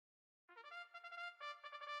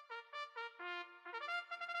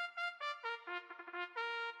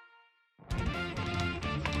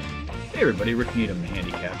Hey everybody, Rick Needham,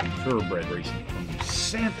 handicapping thoroughbred racing from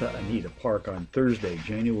Santa Anita Park on Thursday,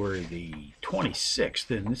 January the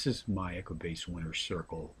 26th, and this is my Equibase Winner's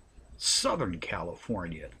Circle Southern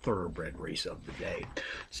California thoroughbred race of the day.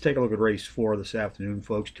 Let's take a look at race 4 this afternoon,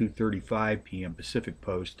 folks. 2:35 p.m. Pacific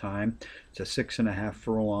Post time. It's a 6.5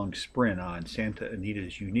 furlong sprint on Santa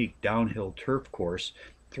Anita's unique downhill turf course.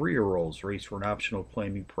 3-year-olds race for an optional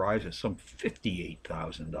claiming prize of some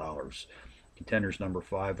 $58,000. Contenders: number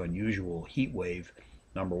 5, Unusual Heat Wave,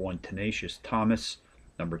 number 1, Tenacious Thomas,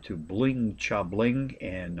 number 2, Bling Cha Bling,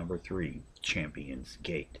 and number 3, Champion's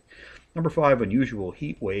Gate. Number 5, Unusual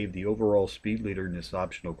Heat Wave, the overall speed leader in this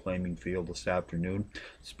optional claiming field this afternoon,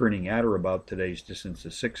 sprinting at or about today's distance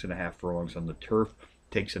of 6.5 furlongs on the turf,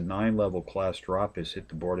 takes a 9-level class drop, has hit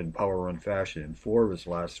the board in power run fashion in 4 of his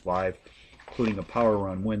last 5, including a power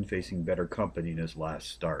run win facing better company in his last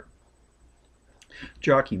start.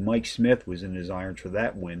 Jockey Mike Smith was in his irons for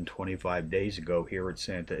that win 25 days ago here at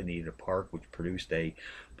Santa Anita Park, which produced a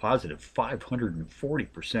positive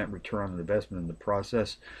 540% return on investment in the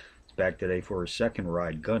process. It's back today for his second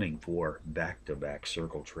ride, gunning for back-to-back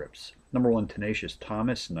circle trips. Number 1, Tenacious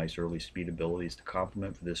Thomas, nice early speed abilities to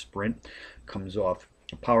complement for this sprint. Comes off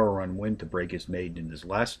a power run win to break his maiden in his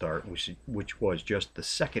last start, which was just the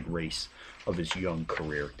second race of his young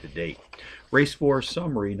career to date. Race 4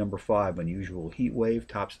 summary: number 5, Unusual Heat Wave,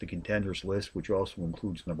 tops the contenders list, which also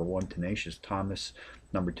includes number 1, Tenacious Thomas,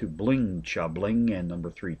 number 2, Bling Cha Bling, and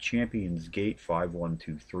number 3, Champion's Gate, 5, 1,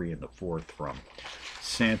 2, 3 in the 4th from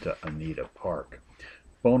Santa Anita Park.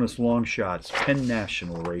 Bonus long shots: Penn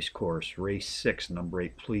National Racecourse, race 6, number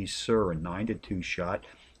 8, Please Sir, a 9-2 shot.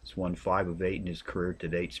 He's won 5 of 8 in his career to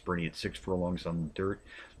date, sprinting at 6 furlongs on the dirt.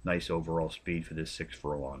 Nice overall speed for this 6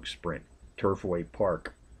 furlong sprint. Turfway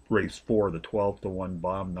Park, race 4, the 12-1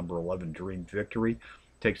 bomb, number 11, Dream Victory,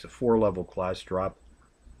 takes a 4-level class drop,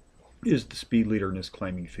 is the speed leader in this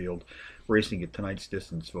claiming field, racing at tonight's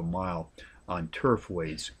distance of a mile on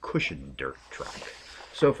Turfway's cushioned dirt track.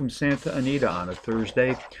 So from Santa Anita on a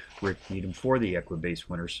Thursday, Rick Needham for the Equibase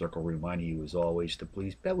Winner's Circle, reminding you as always to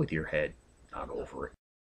please bet with your head, not over it.